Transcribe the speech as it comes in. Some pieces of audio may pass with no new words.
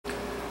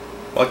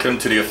Welcome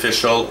to the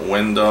official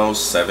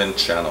Windows 7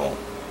 channel.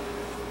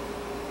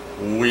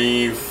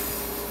 We've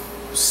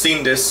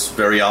seen this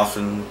very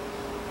often.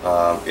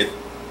 It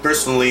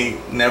personally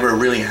never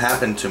really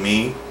happened to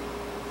me,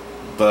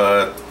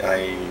 but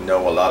I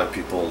know a lot of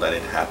people that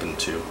it happened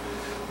to.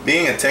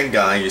 Being a tech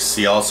guy, you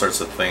see all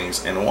sorts of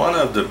things, and one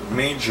of the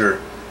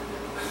major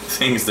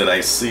things that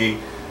I see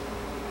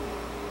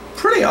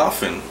pretty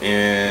often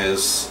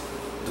is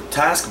the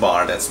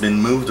taskbar that's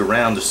been moved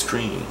around the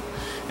screen,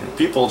 and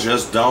people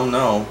just don't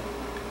know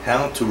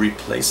how to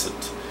replace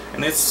it.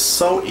 And it's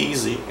so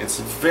easy. It's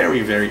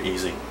very, very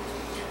easy.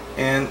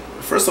 And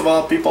first of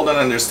all, people don't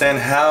understand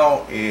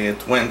how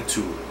it went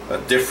to a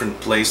different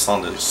place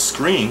on the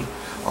screen,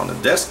 on the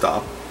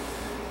desktop,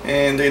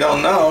 and they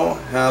don't know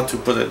how to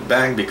put it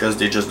back because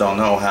they just don't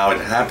know how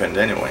it happened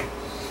anyway.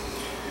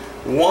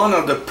 One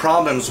of the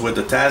problems with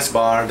the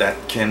taskbar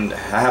that can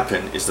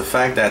happen is the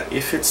fact that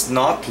if it's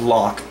not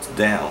locked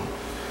down,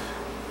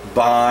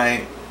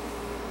 by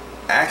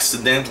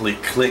accidentally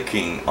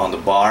clicking on the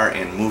bar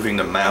and moving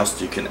the mouse,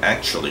 you can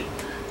actually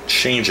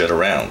change it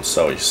around.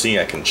 So you see,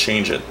 I can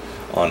change it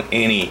on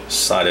any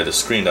side of the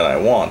screen that I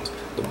want,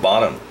 the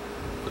bottom,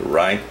 the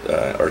right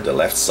or the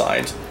left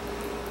side,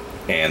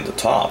 and the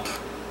top.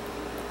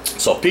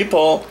 So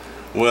people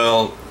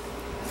will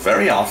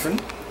very often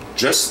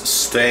just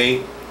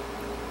stay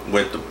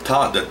with the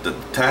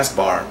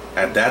taskbar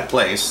at that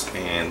place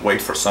and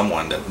wait for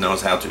someone that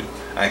knows how to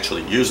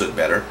actually use it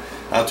better,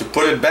 how to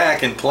put it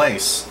back in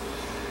place.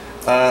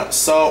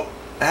 So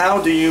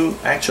how do you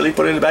actually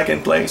put it back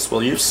in place?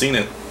 Well, you've seen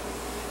it.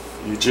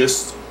 You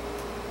just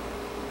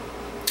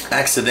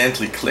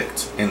accidentally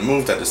clicked and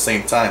moved at the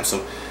same time.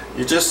 So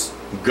you just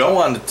go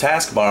on the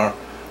taskbar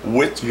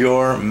with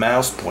your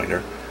mouse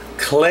pointer,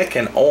 click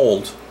and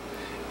hold,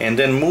 and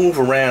then move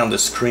around the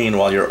screen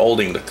while you're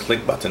holding the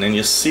click button, and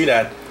you see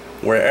that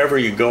wherever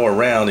you go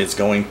around, it's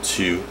going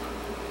to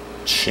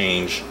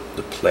change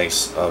the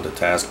place of the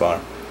taskbar.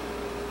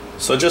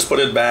 So just put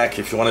it back.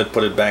 If you want to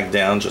put it back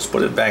down, just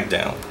put it back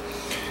down.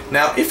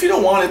 Now, if you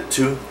don't want it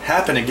to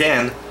happen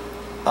again,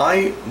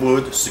 I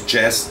would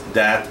suggest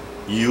that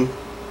you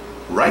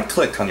right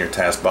click on your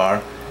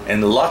taskbar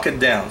and lock it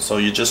down. So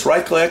you just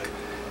right click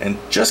and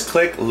just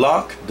click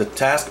lock the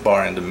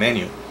taskbar in the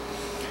menu.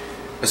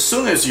 As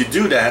soon as you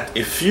do that,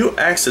 if you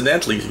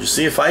accidentally, you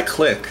see, if I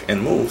click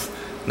and move,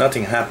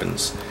 nothing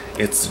happens.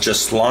 It's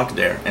just locked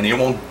there and it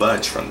won't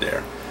budge from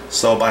there.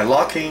 So by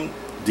locking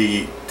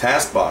the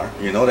taskbar,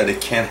 you know that it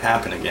can't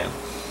happen again.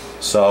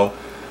 So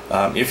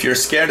if you're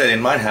scared that it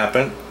might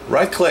happen,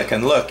 right click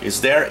and look, is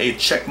there a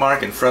check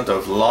mark in front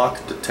of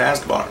lock the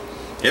taskbar?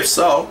 If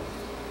so,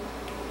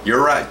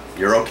 you're right,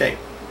 you're okay,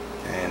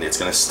 and it's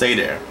gonna stay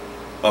there.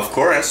 Of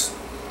course,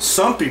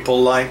 some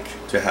people like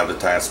to have the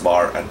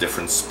taskbar at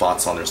different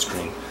spots on their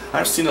screen.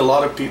 I've seen a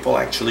lot of people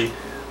actually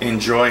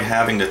enjoy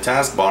having the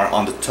taskbar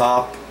on the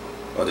top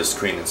of the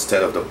screen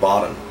instead of the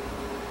bottom.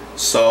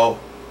 So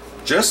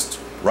just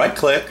right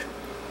click.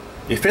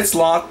 If it's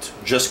locked,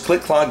 just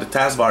click lock the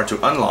taskbar to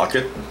unlock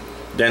it.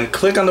 Then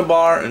click on the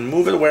bar and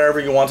move it wherever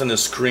you want on the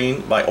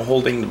screen by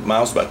holding the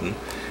mouse button.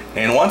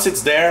 And once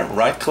it's there,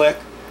 right click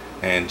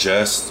and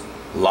just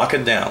lock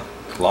it down.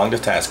 Lock the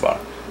taskbar.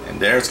 And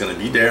there it's going to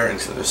be there and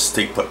it's going to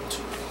stay put.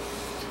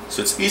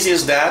 So it's easy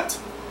as that.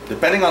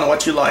 Depending on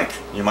what you like,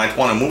 you might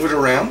want to move it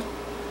around,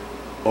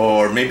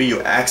 or maybe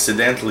you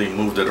accidentally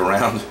moved it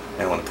around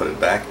and want to put it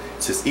back.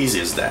 It's as easy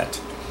as that.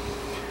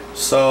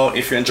 So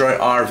if you enjoy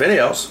our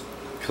videos,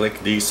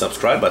 click the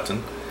subscribe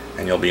button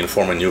and you'll be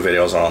informed when new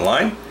videos are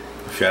online.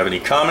 If you have any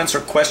comments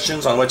or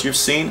questions on what you've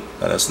seen,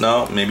 let us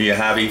know. Maybe you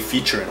have a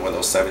feature in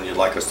Windows 7 you'd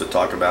like us to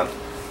talk about,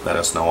 let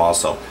us know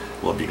also.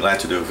 We'll be glad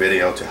to do a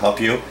video to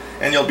help you,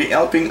 and you'll be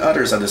helping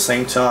others at the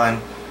same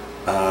time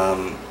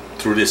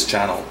through this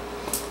channel.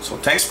 So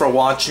thanks for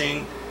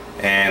watching,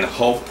 and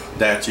hope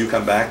that you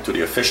come back to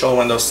the official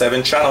Windows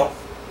 7 channel.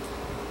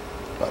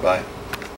 Bye bye.